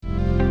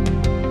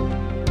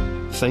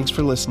Thanks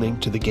for listening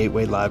to the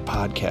Gateway Live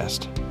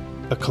podcast,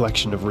 a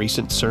collection of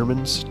recent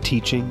sermons,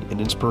 teaching, and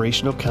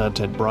inspirational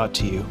content brought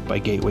to you by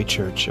Gateway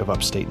Church of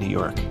Upstate New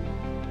York.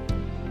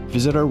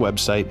 Visit our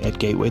website at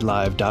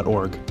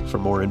gatewaylive.org for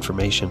more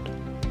information.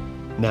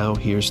 Now,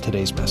 here's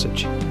today's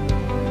message. I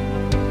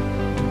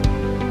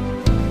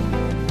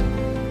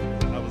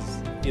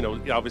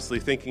was, obviously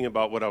thinking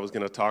about what I was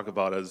going to talk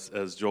about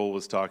as Joel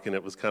was talking.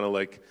 It was kind of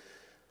like,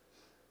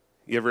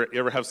 you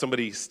ever have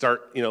somebody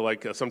start,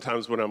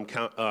 sometimes when I'm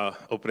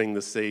opening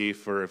the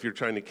safe, or if you're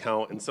trying to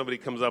count, and somebody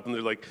comes up and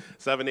they're like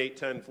 7, 8,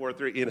 10, 4,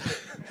 3,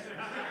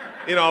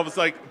 I was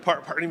like,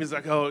 part of me is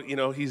like,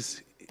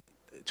 he's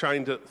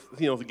trying to,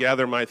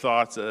 gather my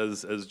thoughts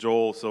as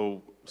Joel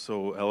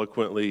so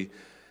eloquently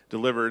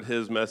delivered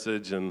his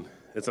message, and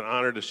it's an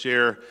honor to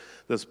share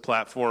this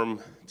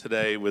platform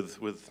today with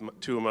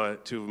two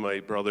of my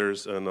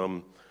brothers,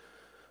 and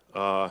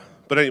but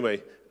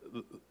anyway.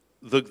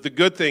 The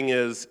good thing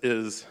is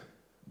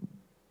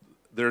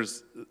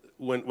there's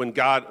when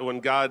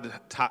God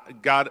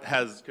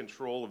has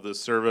control of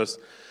this service,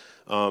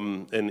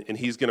 and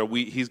he's gonna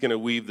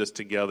weave this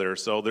together.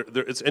 So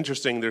it's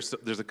interesting.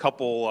 There's a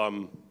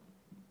couple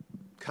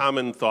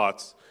common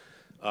thoughts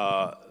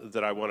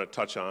that I want to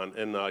touch on,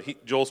 and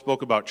Joel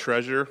spoke about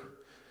treasure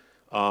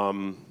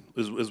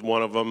is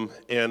one of them,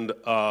 and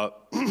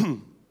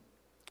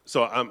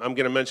so I'm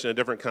going to mention a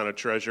different kind of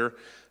treasure,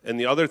 and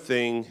the other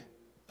thing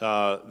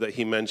that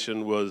he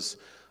mentioned was,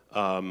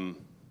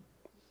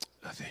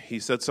 he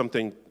said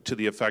something to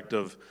the effect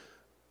of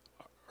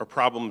our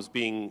problems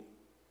being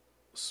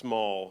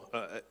small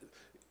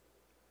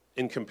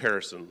in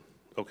comparison.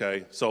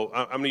 Okay, so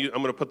I'm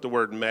going to put the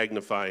word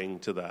magnifying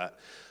to that.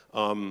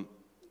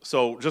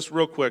 So just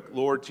real quick,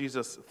 Lord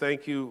Jesus,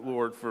 thank you,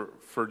 Lord,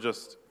 for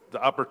just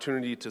the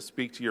opportunity to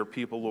speak to your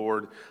people,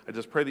 Lord. I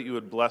just pray that you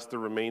would bless the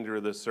remainder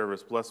of this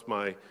service. Bless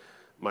my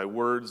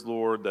words,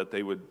 Lord, that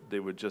they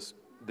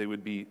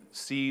would be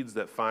seeds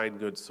that find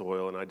good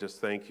soil, and I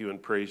just thank you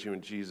and praise you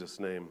in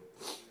Jesus' name.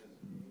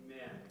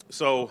 Amen.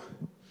 So,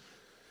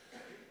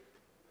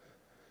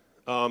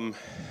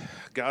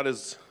 God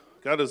is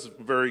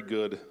very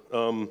good.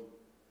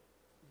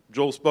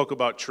 Joel spoke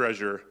about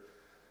treasure.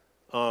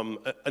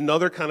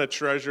 Another kind of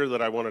treasure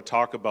that I want to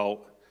talk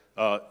about,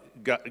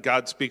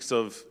 God speaks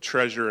of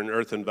treasure in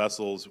earthen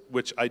vessels,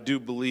 which I do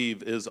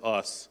believe is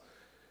us.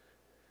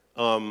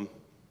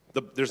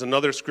 There's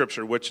another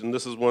scripture, and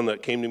this is one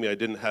that came to me. I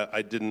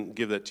didn't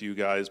give that to you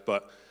guys,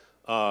 but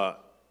the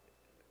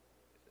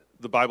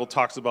Bible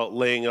talks about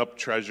laying up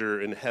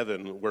treasure in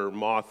heaven where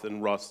moth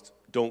and rust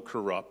don't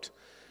corrupt,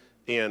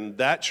 and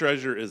that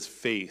treasure is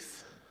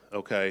faith.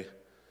 Okay,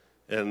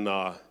 and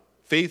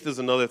faith is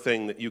another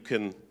thing that you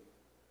can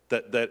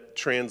that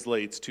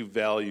translates to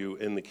value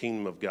in the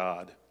kingdom of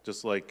God,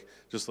 just like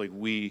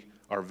we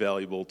are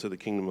valuable to the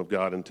kingdom of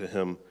God and to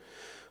Him.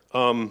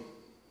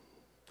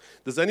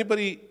 Does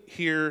anybody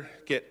here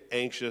get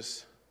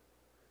anxious?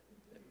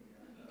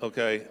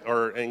 Okay,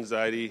 or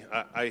anxiety?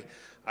 I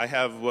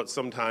have what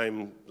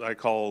sometimes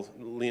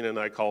Lena and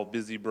I call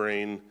busy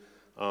brain.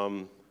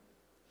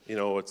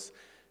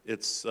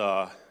 It's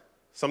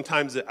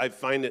sometimes I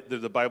find it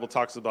that the Bible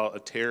talks about a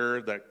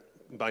terror that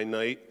by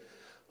night.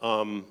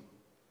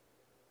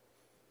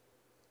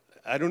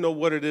 I don't know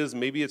what it is.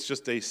 Maybe it's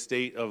just a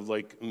state of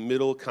like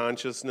middle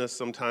consciousness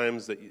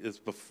sometimes that is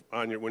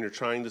when you're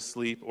trying to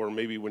sleep, or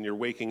maybe when you're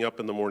waking up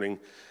in the morning,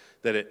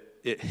 that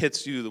it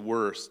hits you the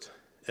worst.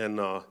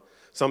 And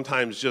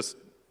sometimes just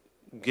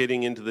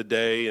getting into the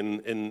day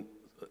and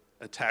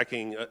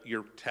attacking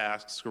your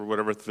tasks or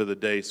whatever for the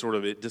day, sort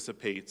of it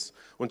dissipates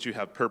once you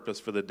have purpose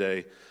for the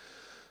day.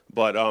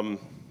 But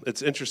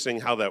it's interesting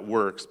how that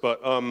works.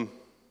 But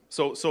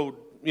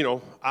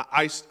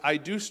I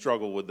do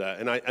struggle with that,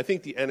 and I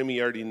think the enemy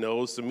already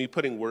knows. So me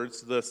putting words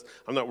to this,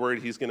 I'm not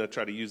worried he's going to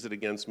try to use it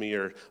against me,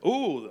 or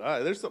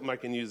there's something I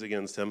can use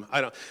against him.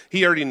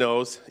 He already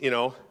knows,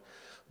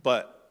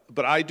 But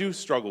I do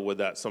struggle with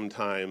that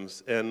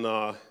sometimes, and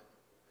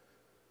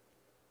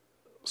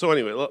so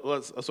anyway,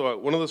 So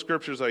one of the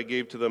scriptures I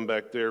gave to them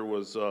back there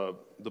was the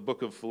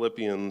book of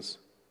Philippians,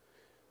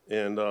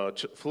 and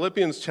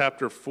Philippians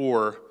chapter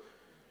 4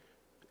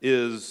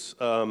 is.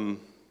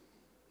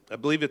 I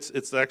believe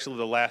it's actually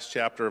the last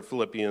chapter of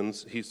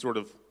Philippians. He's sort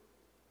of,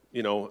 a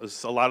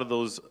lot of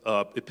those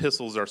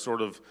epistles are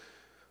sort of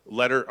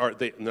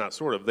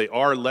they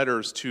are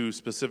letters to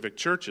specific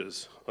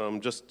churches,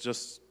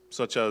 just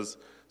such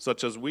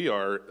as we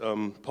are.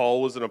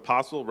 Paul was an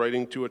apostle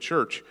writing to a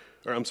church,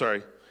 or I'm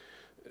sorry,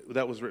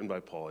 that was written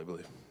by Paul, I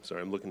believe.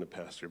 Sorry, I'm looking at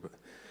Pastor, but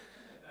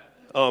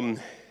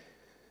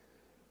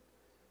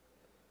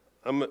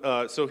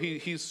so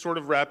he's sort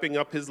of wrapping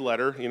up his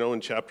letter, in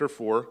chapter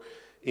 4.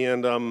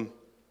 And,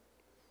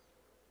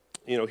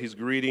 he's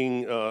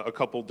greeting a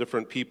couple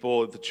different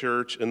people at the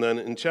church. And then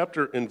in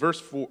chapter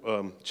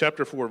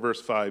 4,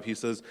 verse 5, he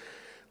says,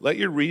 "Let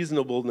your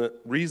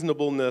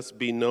reasonableness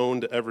be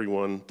known to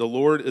everyone. The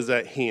Lord is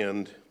at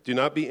hand. Do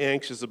not be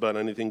anxious about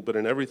anything, but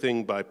in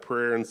everything by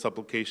prayer and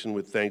supplication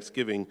with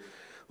thanksgiving,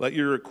 let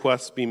your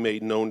requests be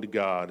made known to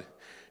God.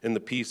 and the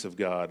peace of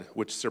God,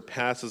 which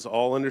surpasses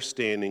all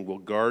understanding, will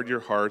guard your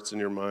hearts and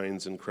your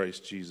minds in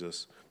Christ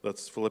Jesus.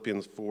 That's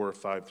Philippians 4,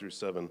 5 through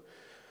 7.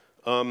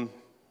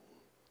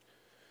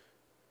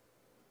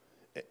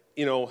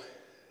 You know,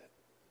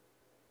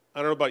 I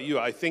don't know about you.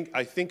 I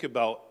think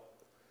about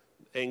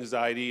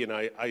anxiety, and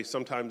I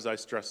sometimes I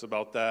stress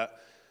about that.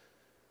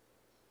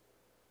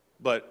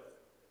 But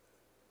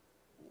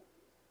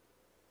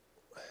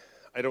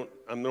I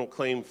don't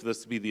claim for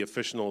this to be the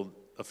official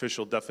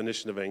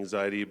definition of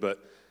anxiety,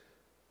 but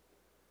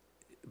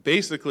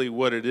basically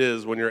what it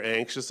is when you're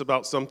anxious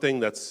about something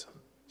that's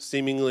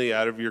seemingly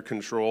out of your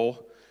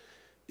control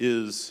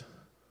is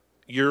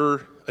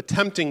you're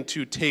attempting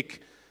to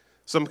take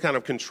some kind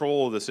of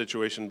control of the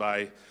situation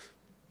by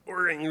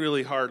worrying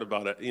really hard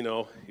about it. You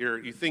know,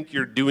 you think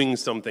you're doing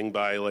something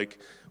by like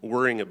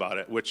worrying about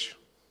it, which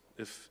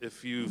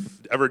if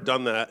you've ever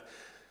done that,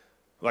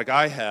 like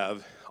I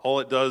have, all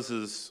it does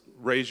is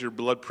raise your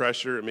blood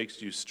pressure. It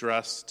makes you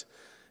stressed.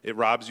 It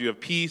robs you of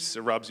peace.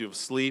 It robs you of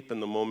sleep in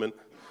the moment.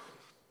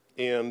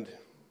 And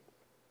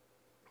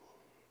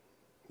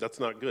that's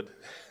not good.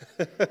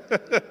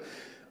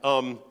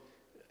 And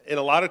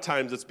a lot of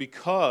times it's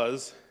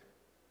because,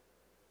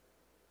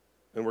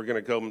 and we're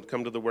going to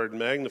come to the word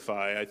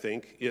magnify, I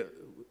think.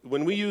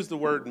 When we use the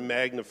word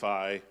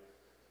magnify,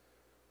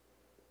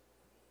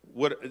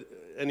 when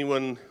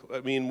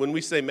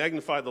we say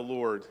magnify the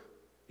Lord,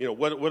 you know,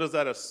 what is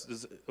that?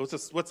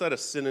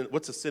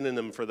 What's a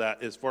synonym for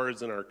that as far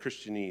as in our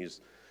Christianese,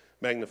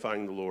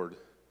 magnifying the Lord?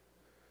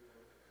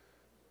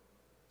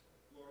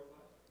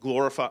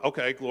 Glorify.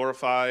 Okay,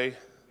 glorify.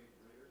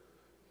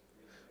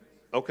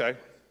 Okay,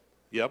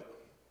 yep.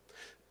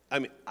 I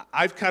mean,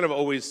 I've kind of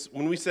always,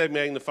 when we say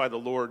magnify the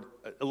Lord,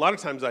 a lot of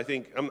times I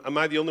think, am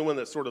I the only one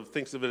that sort of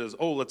thinks of it as,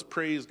 oh, let's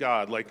praise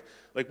God? Like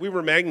we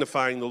were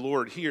magnifying the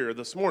Lord here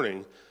this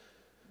morning.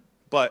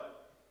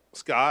 But,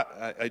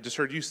 Scott, I just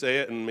heard you say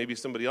it, and maybe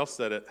somebody else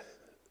said it.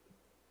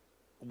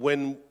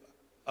 When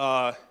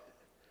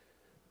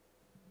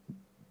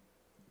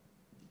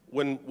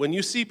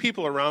you see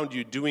people around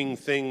you doing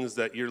things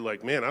that you're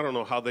like, man, I don't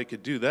know how they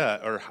could do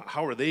that, or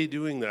how are they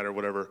doing that, or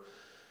whatever,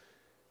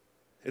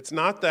 it's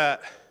not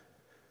that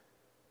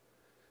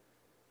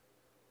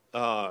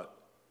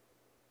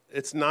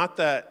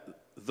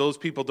those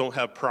people don't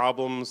have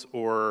problems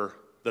or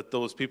that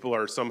those people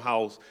are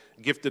somehow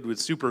gifted with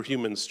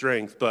superhuman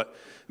strength, but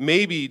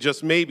maybe,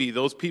 just maybe,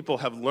 those people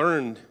have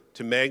learned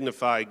to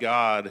magnify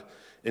God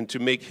and to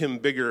make him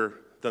bigger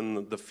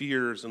than the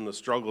fears and the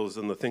struggles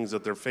and the things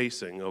that they're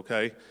facing,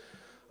 okay?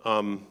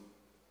 Not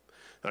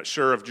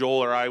sure if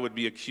Joel or I would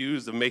be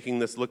accused of making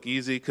this look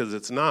easy, because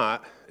it's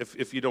not,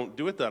 if you don't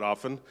do it that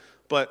often.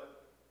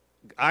 But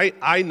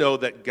I know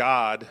that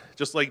God,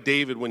 just like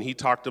David when he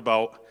talked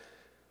about,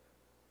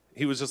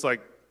 he was just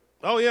like,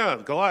 oh yeah,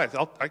 Goliath,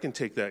 I can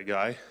take that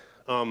guy.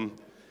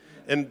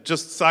 And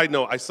just side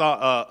note, I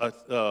saw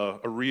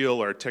a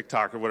reel or a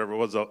TikTok or whatever it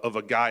was of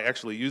a guy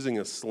actually using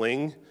a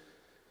sling,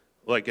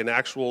 like an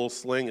actual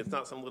sling. It's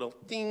not some little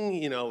ding,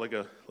 you know, like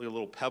a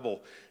little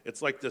pebble.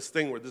 It's like this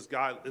thing where this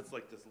guy, it's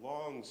like this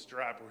long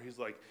strap where he's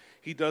like,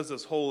 he does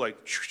this whole like,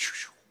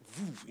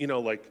 you know,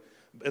 like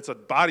it's a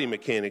body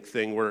mechanic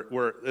thing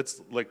where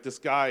it's like this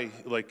guy,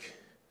 like,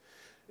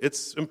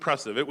 it's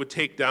impressive. It would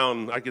take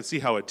down, I could see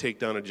how it would take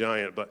down a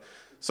giant, but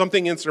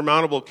something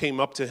insurmountable came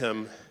up to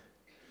him,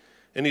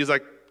 and he's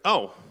like,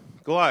 oh,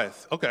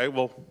 Goliath, okay,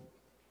 well,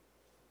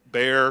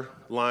 bear,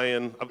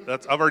 lion,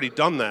 I've already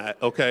done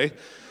that, okay?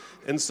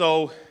 And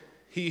so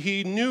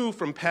he knew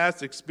from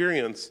past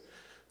experience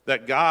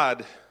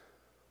that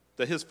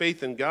his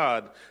faith in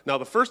God, now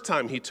the first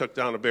time he took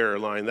down a bear or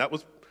lion, that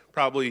was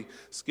probably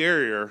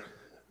scarier,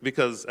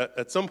 because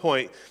at some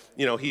point,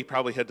 you know, he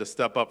probably had to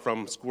step up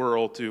from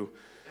squirrel to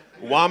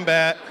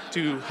wombat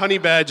to honey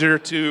badger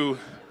to,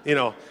 you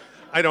know,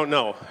 I don't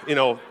know, you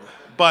know,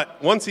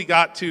 but once he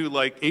got to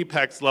like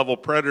apex level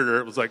predator,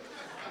 it was like,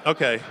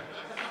 okay,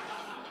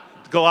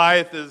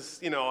 Goliath is,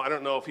 you know, I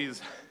don't know if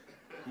he's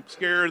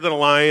scarier than a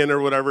lion or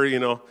whatever, you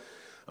know.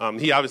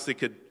 He obviously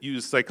could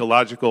use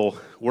psychological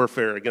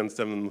warfare against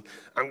him.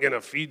 I'm going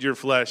to feed your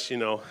flesh, you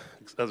know,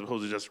 as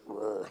opposed to just,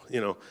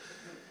 you know.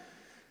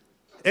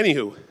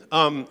 Anywho,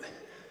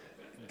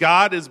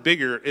 God is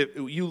bigger.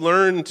 You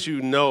learn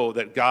to know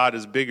that God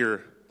is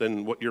bigger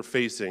than what you're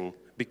facing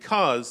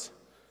because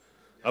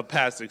of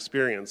past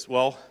experience.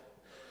 Well,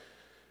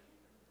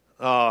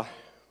 that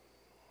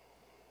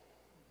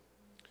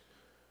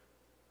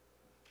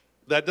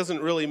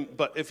doesn't really,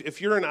 but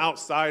if you're an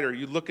outsider,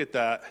 you look at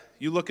that,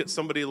 you look at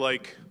somebody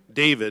like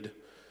David,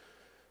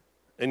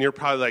 and you're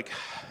probably like,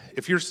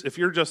 if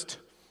you're just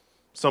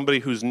somebody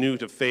who's new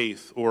to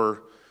faith,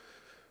 or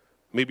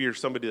maybe you're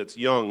somebody that's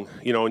young,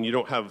 you know, and you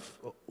don't have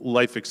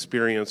life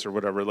experience or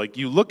whatever. Like,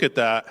 you look at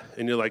that,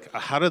 and you're like,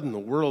 how in the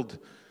world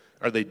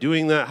are they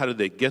doing that? How did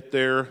they get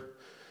there?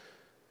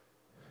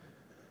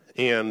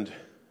 And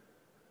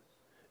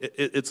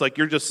it's like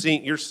you're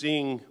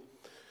seeing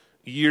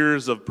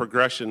years of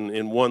progression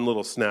in one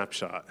little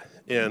snapshot.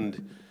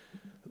 And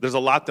there's a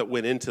lot that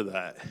went into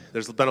that.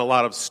 There's been a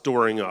lot of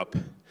storing up.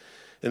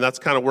 And that's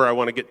kind of where I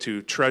want to get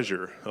to,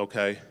 treasure,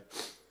 okay?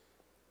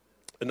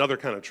 Another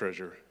kind of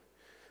treasure.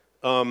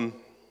 The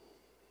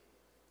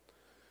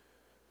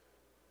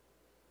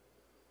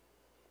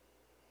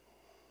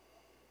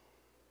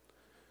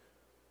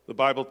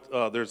Bible,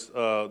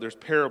 there's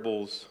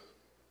parables.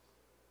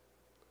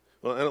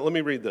 Well, and let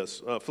me read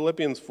this.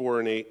 Philippians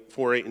 4,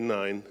 8, and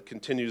 9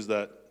 continues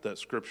that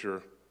scripture.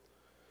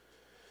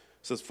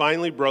 It says,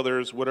 "Finally,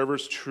 brothers, whatever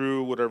is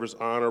true, whatever is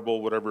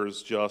honorable, whatever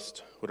is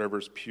just, whatever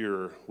is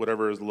pure,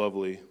 whatever is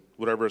lovely,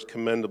 whatever is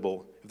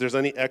commendable, if there's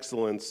any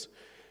excellence,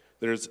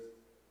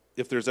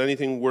 if there's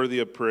anything worthy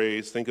of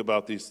praise, think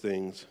about these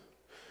things.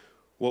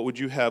 What would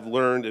you have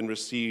learned and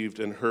received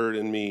and heard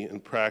in me,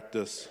 and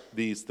practice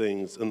these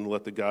things, and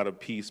let the God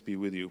of peace be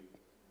with you."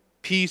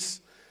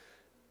 Peace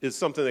is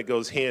something that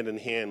goes hand in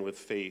hand with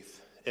faith,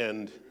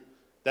 and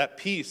that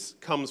peace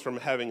comes from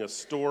having a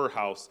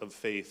storehouse of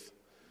faith.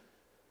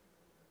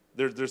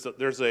 There's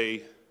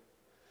a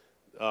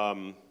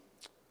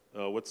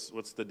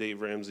what's the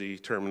Dave Ramsey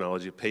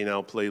terminology? Pay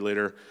now, play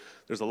later.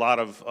 There's a lot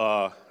of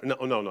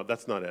no,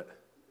 that's not it.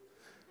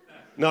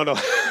 No.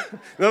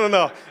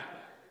 No.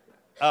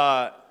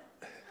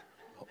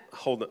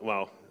 Hold it.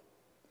 Wow.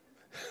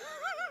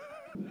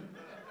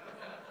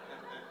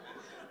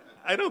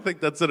 I don't think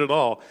that's it at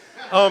all.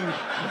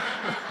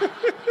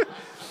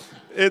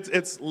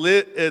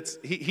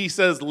 He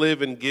says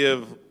live and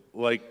give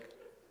like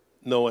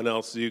no one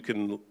else. You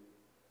can.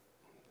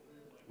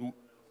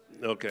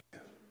 Okay,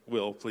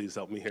 Will, please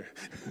help me here.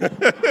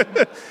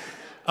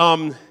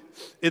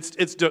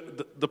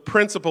 The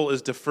principle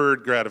is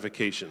deferred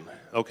gratification.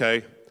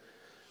 Okay.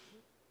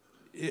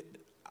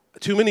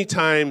 Too many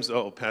times.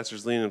 Oh,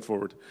 pastor's leaning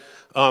forward.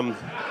 I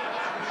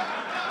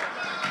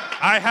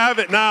have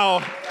it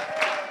now.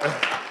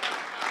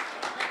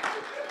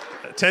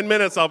 10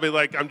 minutes, I'll be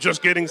like, I'm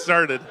just getting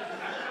started.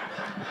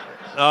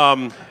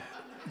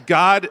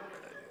 God.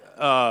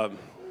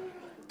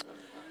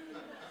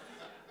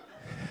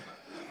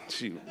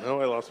 Now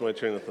I lost my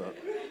train of thought.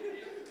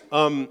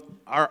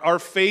 Our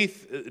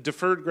faith,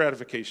 deferred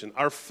gratification,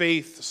 our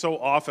faith so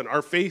often,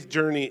 our faith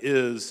journey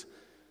is,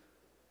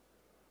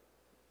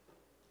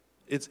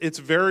 it's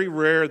very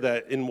rare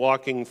that in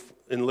walking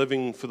and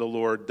living for the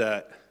Lord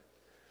that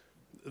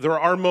there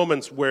are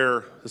moments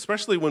where,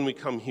 especially when we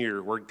come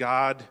here, where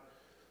God,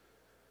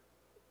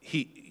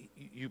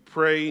 you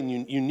pray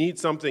and you need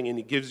something and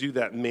He gives you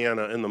that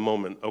manna in the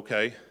moment,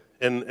 okay?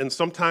 And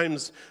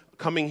sometimes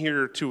coming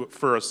here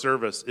for a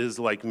service is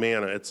like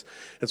manna.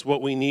 It's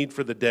what we need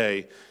for the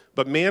day.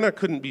 But manna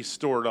couldn't be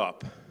stored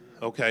up,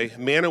 okay?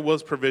 Manna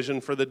was provision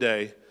for the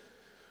day,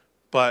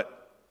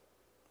 but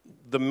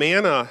the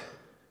manna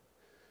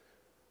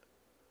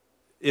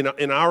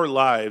in our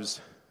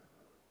lives,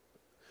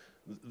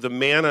 the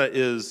manna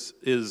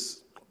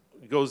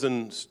goes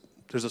in.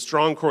 There's a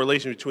strong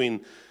correlation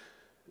between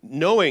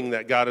knowing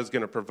that God is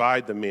going to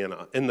provide the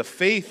manna and the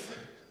faith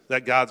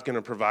that God's going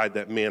to provide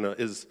that manna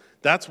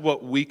that's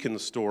what we can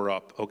store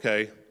up,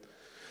 okay?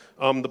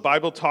 The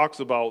Bible talks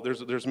about,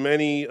 there's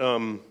many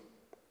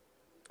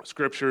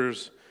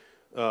scriptures.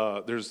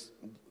 There's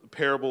a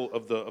parable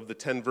of the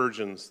 10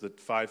 virgins, the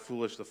 5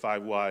 foolish, the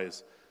 5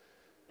 wise.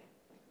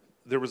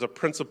 There was a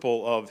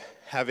principle of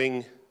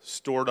having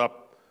stored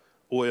up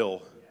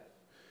oil,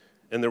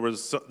 and there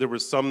was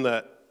some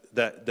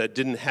that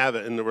didn't have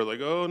it, and they were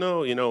like, oh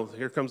no,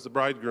 here comes the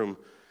bridegroom,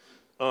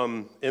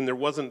 and there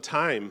wasn't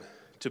time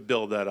to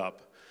build that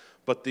up.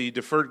 But the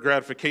deferred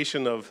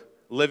gratification of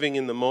living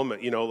in the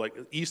moment, like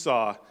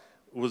Esau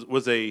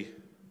was an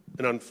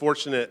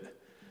unfortunate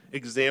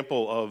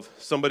example of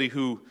somebody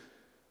who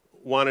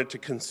wanted to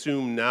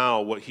consume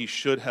now what he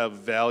should have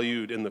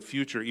valued in the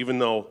future, even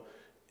though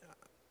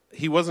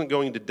he wasn't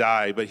going to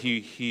die, but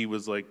he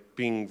was like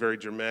being very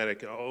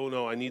dramatic. Oh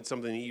no, I need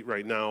something to eat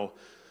right now.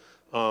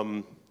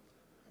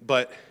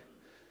 But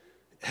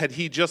had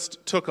he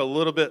just took a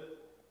little bit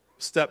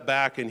step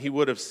back, and he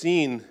would have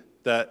seen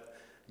that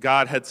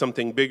God had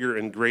something bigger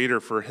and greater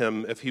for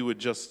him if he would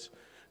just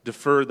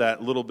defer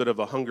that little bit of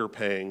a hunger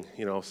pang.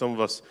 Some of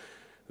us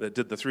that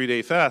did the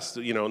 3-day fast,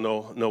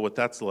 know what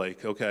that's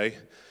like, okay?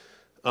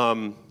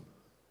 The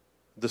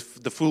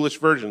foolish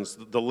virgins,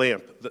 the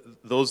lamp,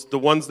 the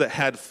ones that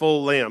had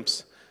full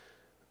lamps,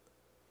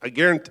 I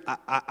guarantee,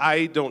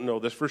 I don't know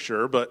this for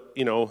sure, but,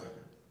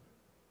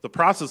 the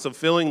process of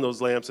filling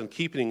those lamps and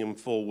keeping them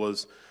full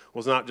was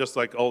not just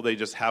like, they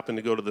just happened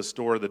to go to the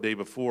store the day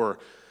before.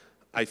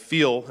 I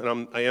feel,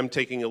 and I am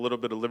taking a little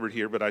bit of liberty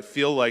here, but I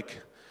feel like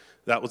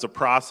that was a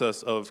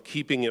process of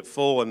keeping it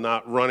full and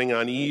not running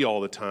on E all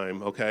the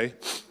time, okay?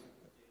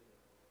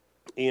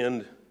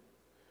 And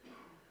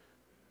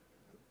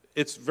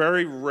it's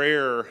very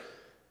rare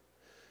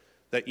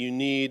that you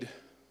need,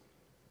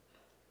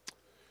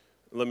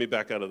 let me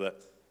back out of that.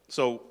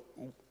 So,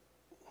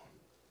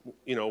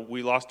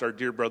 we lost our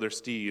dear brother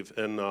Steve,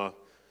 and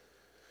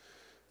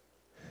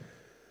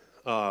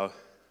that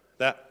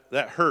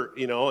hurt,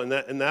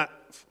 and that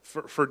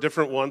for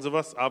different ones of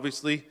us,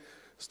 obviously,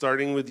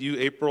 starting with you,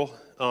 April,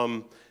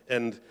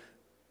 and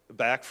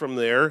back from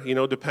there,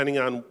 depending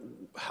on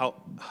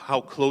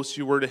how close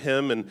you were to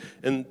him, and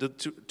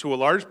to a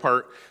large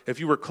part, if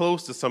you were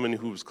close to someone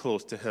who was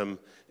close to him,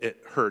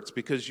 it hurts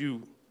because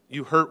you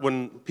hurt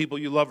when people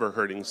you love are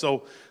hurting.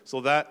 So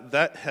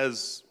that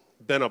has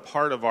been a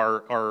part of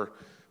our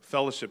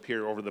fellowship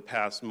here over the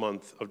past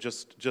month of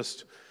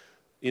just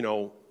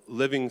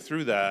living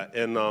through that.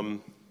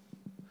 And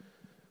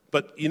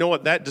but you know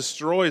what? That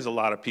destroys a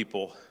lot of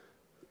people.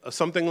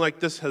 Something like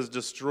this has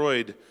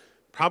destroyed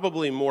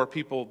probably more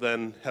people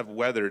than have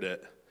weathered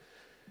it.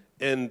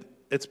 And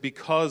it's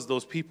because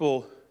those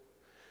people,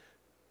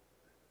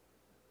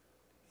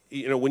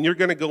 when you're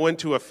going to go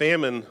into a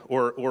famine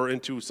or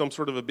into some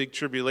sort of a big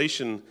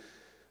tribulation,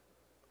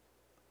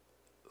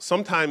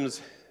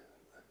 sometimes,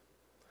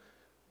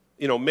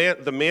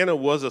 the manna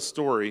was a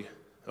story,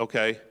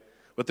 okay?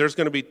 But there's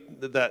going to be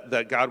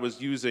that God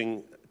was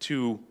using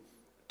to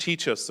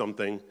teach us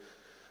something.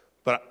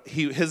 But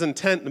his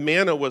intent, the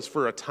manna was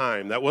for a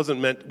time. That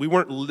wasn't meant, we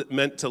weren't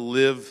meant to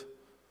live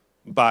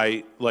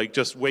by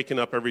just waking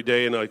up every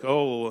day and I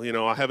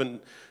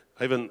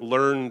haven't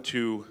learned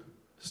to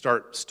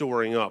start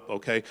storing up,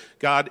 okay?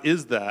 God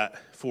is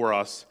that for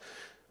us,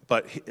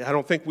 but I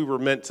don't think we were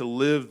meant to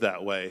live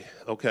that way,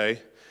 okay?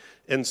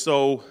 And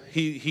so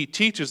he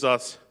teaches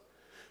us,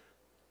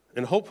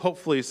 and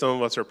hopefully some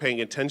of us are paying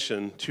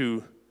attention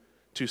to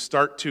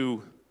start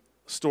to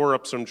store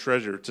up some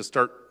treasure, to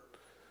start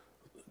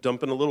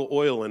dumping a little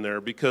oil in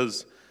there,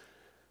 because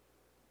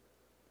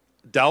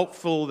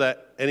doubtful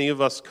that any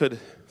of us could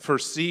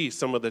foresee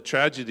some of the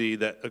tragedy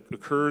that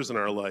occurs in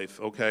our life,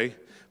 okay?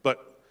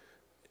 But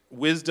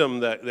wisdom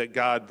that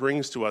God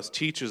brings to us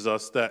teaches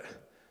us that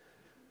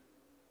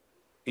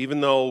even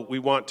though we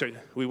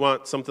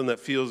want something that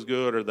feels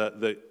good or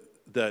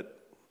that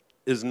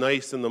is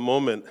nice in the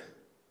moment,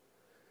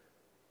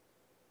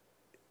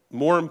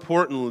 more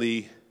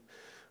importantly,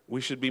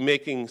 we should be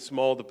making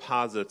small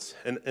deposits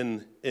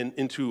and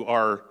into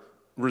our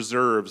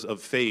reserves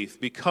of faith,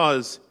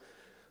 because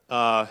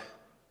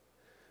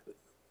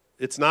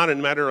it's not a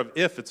matter of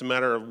if, it's a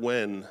matter of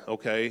when,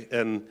 okay?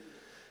 And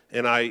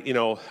I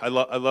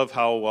love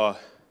how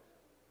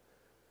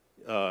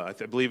I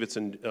believe it's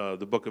in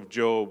the book of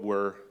Job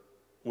where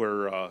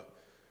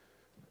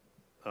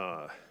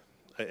and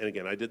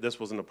again, this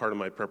wasn't a part of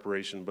my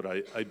preparation, but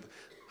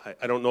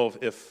I don't know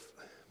if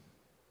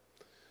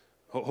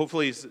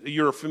hopefully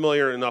you're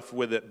familiar enough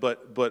with it,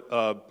 but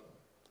I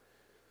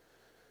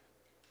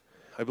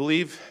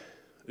believe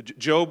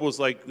Job was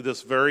like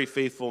this very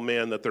faithful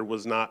man that there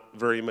was not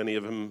very many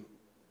of him,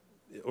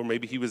 or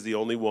maybe he was the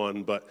only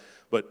one, but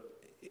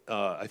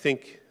I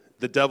think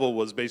the devil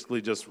was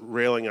basically just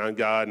railing on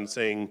God and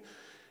saying,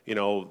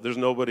 there's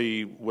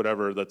nobody,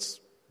 whatever, that's,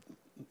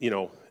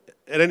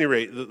 at any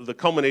rate, the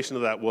culmination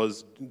of that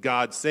was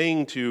God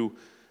saying to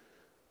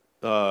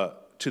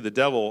the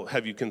devil,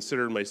 have you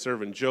considered my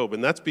servant Job?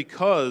 And that's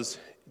because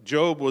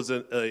Job was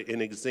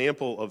an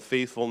example of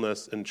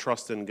faithfulness and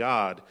trust in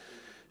God.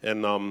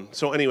 And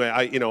so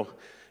anyway,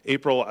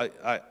 April,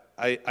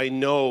 I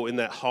know in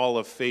that hall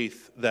of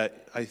faith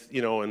that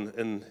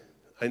and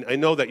I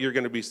know that you're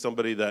going to be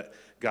somebody that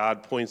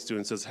God points to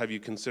and says, have you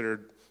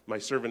considered my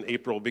servant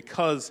April?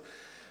 Because,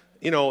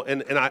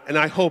 and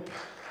I hope,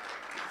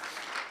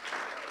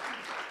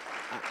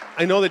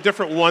 I know that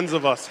different ones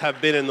of us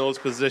have been in those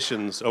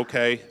positions,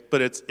 okay?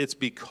 But it's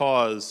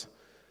because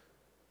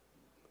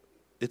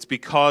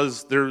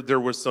there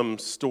was some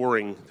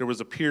storing. There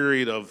was a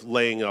period of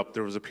laying up.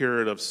 There was a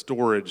period of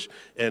storage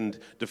and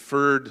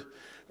deferred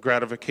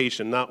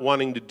gratification, not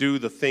wanting to do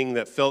the thing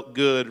that felt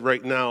good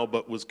right now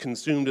but was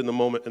consumed in the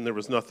moment and there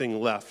was nothing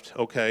left,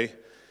 okay?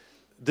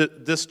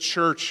 This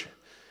church,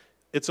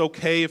 it's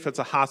okay if it's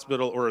a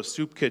hospital or a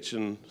soup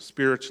kitchen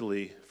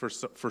spiritually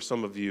for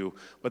some of you,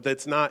 but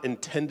that's not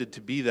intended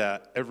to be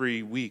that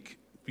every week,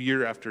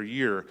 year after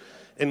year.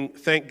 And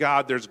thank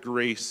God there's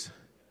grace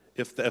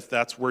if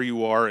that's where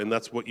you are and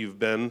that's what you've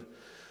been.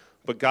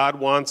 But God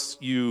wants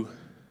you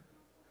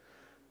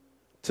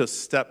to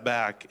step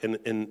back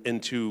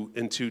and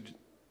to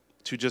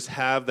just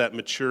have that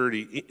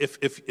maturity.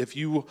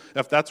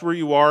 If that's where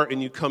you are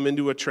and you come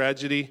into a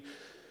tragedy,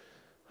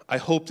 I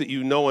hope that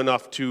you know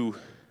enough to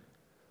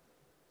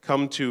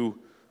come to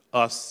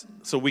us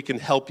so we can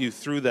help you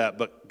through that.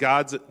 But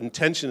God's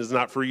intention is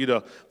not for you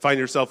to find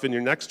yourself in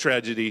your next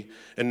tragedy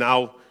and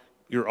now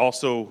you're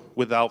also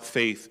without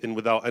faith and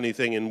without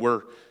anything. And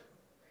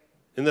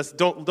this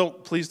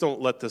please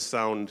don't let this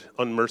sound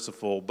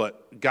unmerciful,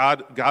 but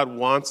God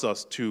wants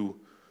us to.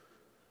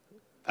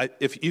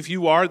 If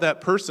you are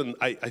that person,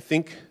 I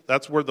think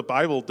that's where the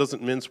Bible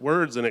doesn't mince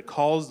words, and it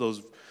calls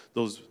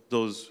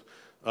those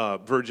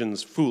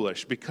virgins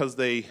foolish, because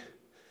they,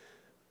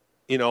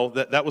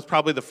 that was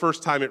probably the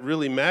first time it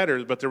really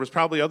mattered, but there was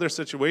probably other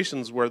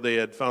situations where they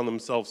had found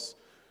themselves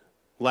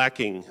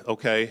lacking,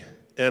 okay?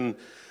 And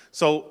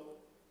so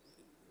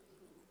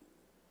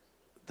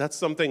that's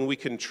something we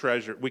can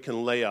treasure, we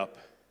can lay up,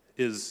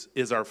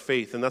 is our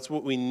faith. And that's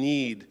what we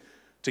need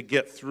to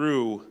get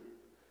through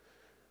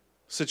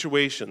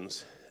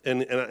situations.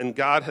 And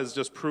God has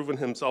just proven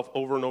himself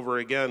over and over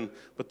again.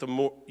 But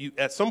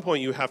at some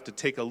point you have to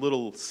take a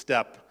little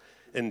step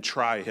and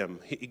try him.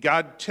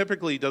 God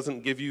typically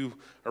doesn't give you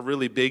a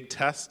really big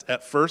test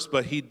at first,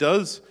 but he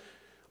does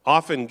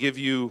often give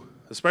you,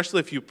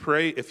 especially if you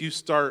pray, if you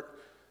start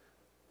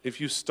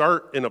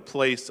in a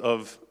place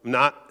of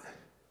not,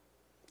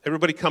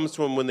 everybody comes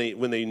to him when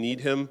they need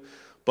him,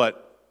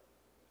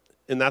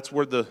 and that's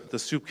where the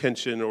soup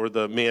kitchen or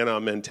the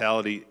manna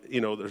mentality,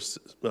 there's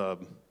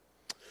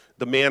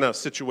the manna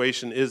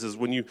situation is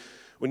when you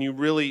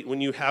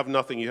have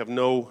nothing, you have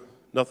no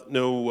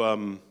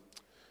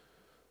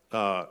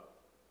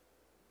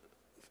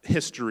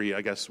history,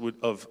 I guess,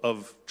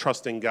 of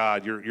trusting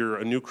God. You're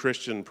a new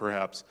Christian,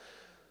 perhaps.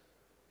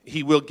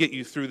 He will get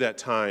you through that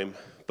time,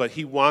 but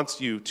he wants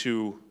you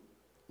to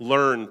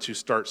learn to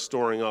start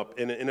storing up.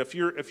 And if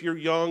you're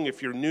young,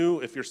 if you're new,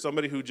 if you're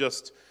somebody who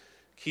just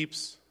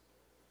keeps,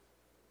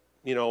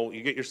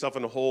 you get yourself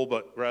in a hole,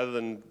 but rather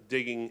than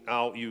digging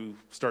out, you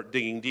start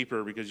digging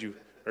deeper because you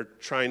are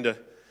trying to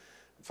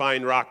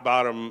find rock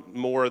bottom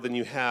more than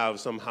you have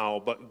somehow.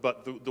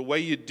 But the way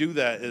you do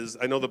that is,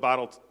 I know the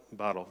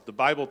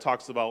Bible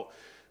talks about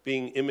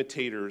being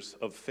imitators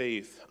of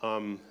faith,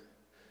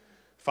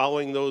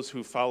 following those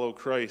who follow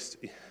Christ.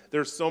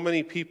 There's so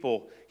many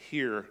people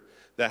here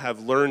that have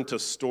learned to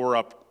store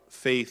up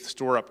faith,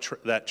 store up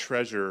that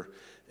treasure,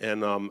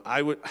 and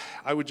I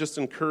would just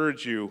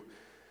encourage you,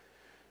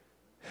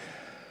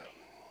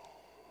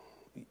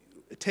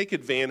 take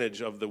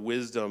advantage of the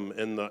wisdom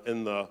and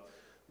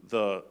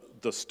the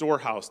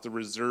storehouse, the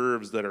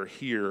reserves that are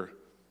here.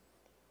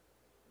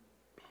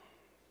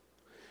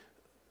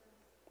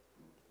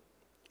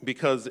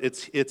 Because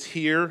it's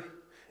here,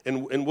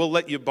 and we'll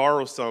let you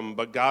borrow some,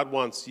 but God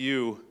wants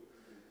you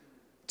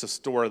to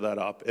store that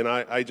up. And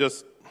I'm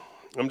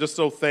just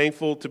so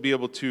thankful to be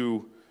able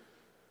to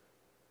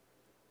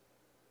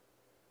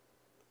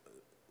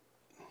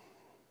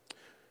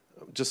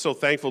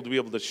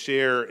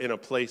share in a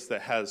place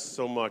that has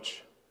so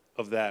much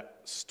of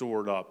that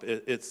stored up.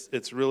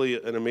 It's really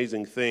an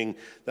amazing thing.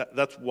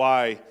 That's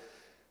why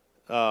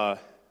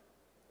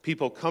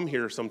people come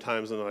here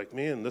sometimes and they're like,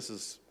 man, this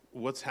is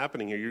what's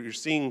happening here. You're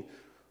seeing,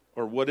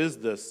 or what is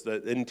this?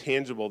 That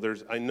intangible.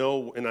 I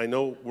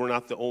know we're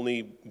not the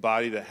only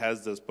body that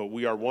has this, but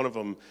we are one of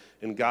them.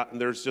 And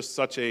there's just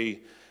such a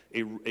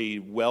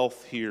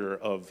wealth here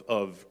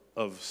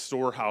of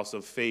storehouse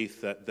of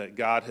faith that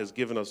God has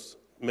given us,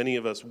 many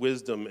of us,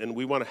 wisdom, and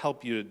we want to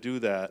help you to do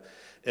that.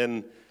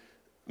 And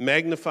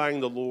magnifying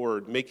the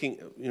Lord,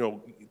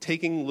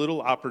 taking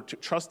little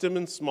opportunities, trust him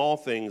in small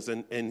things,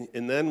 and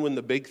then when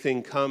the big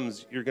thing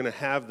comes, you're going to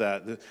have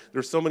that.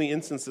 There's so many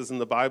instances in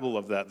the Bible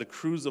of that. The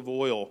cruse of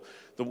oil,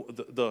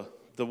 the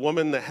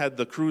woman that had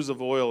the cruse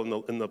of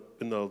oil in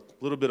the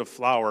little bit of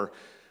flour,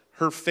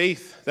 her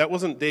faith, that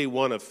wasn't day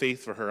one of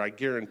faith for her, I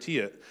guarantee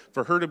it.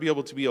 For her to be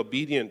able to be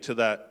obedient to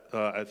that,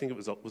 I think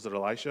was it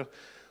Elisha?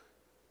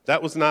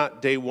 That was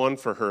not day one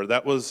for her.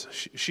 That was,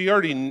 she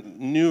already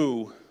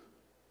knew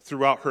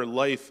throughout her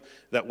life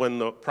that when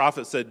the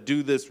prophet said,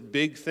 do this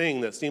big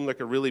thing that seemed like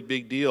a really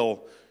big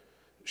deal,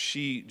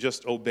 she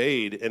just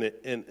obeyed.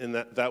 And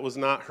that was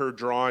not her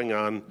drawing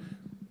on,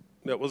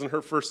 that wasn't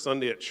her first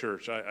Sunday at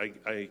church,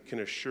 I can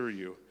assure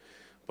you.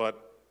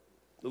 But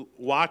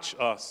watch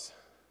us.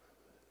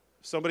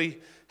 If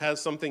somebody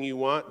has something you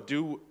want,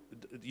 you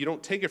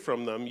don't take it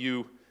from them.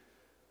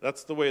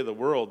 That's the way of the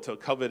world, to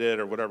covet it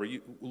or whatever.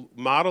 You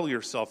model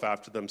yourself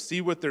after them. See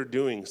what they're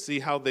doing. See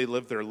how they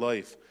live their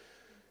life.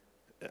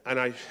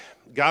 And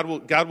God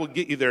will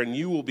get you there, and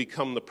you will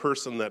become the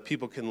person that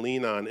people can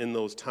lean on in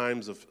those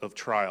times of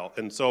trial.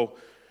 And so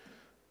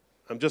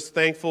I'm just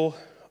thankful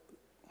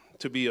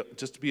to be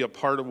a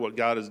part of what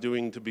God is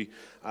doing.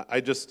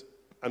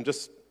 I'm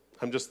just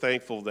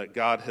thankful that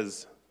God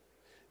has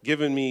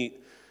given me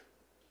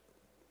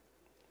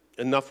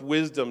enough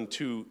wisdom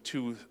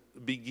to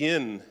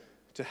begin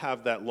to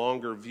have that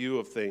longer view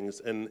of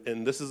things, and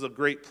this is a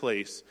great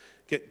place.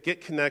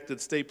 Get connected,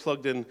 stay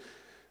plugged in.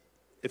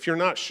 If you're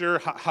not sure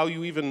how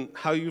you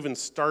even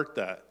start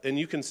that, and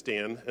you can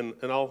stand, and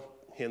I'll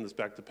hand this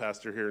back to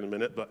Pastor here in a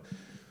minute, but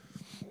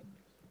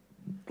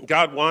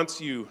God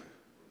wants you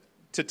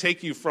to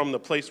take you from the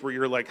place where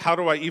you're like, how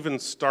do I even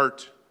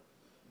start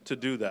to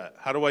do that?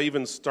 How do I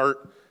even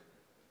start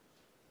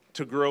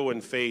to grow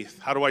in faith?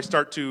 How do I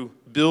start to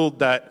build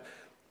that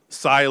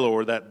silo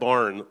or that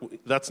barn?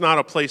 That's not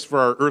a place for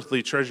our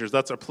earthly treasures.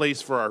 That's a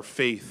place for our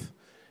faith.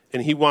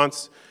 And he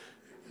wants,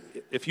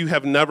 if you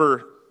have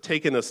never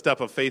taken a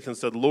step of faith and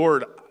said,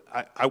 Lord,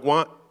 I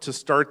want to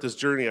start this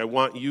journey. I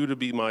want you to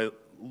be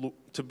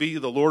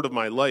the Lord of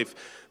my life.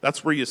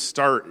 That's where you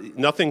start.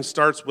 Nothing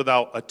starts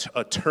without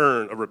a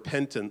turn, a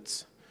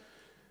repentance.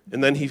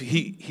 And then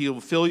he'll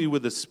fill you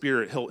with the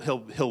Spirit.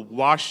 He'll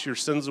wash your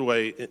sins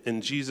away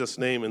in Jesus'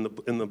 name in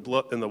the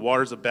blood, in the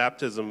waters of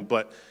baptism.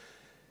 But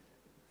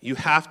you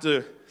have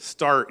to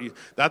start.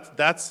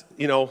 That's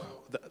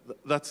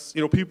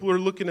people are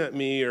looking at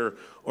me or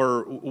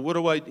what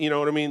do I, you know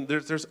what I mean?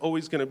 There's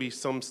always going to be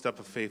some step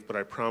of faith, but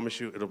I promise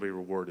you it'll be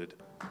rewarded.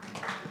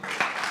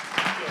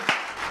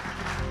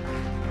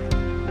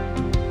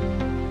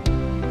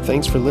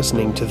 Thanks for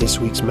listening to this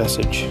week's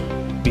message.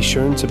 Be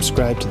sure and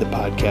subscribe to the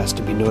podcast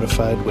to be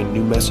notified when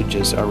new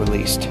messages are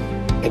released.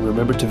 And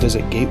remember to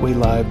visit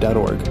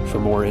gatewaylive.org for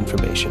more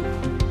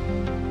information.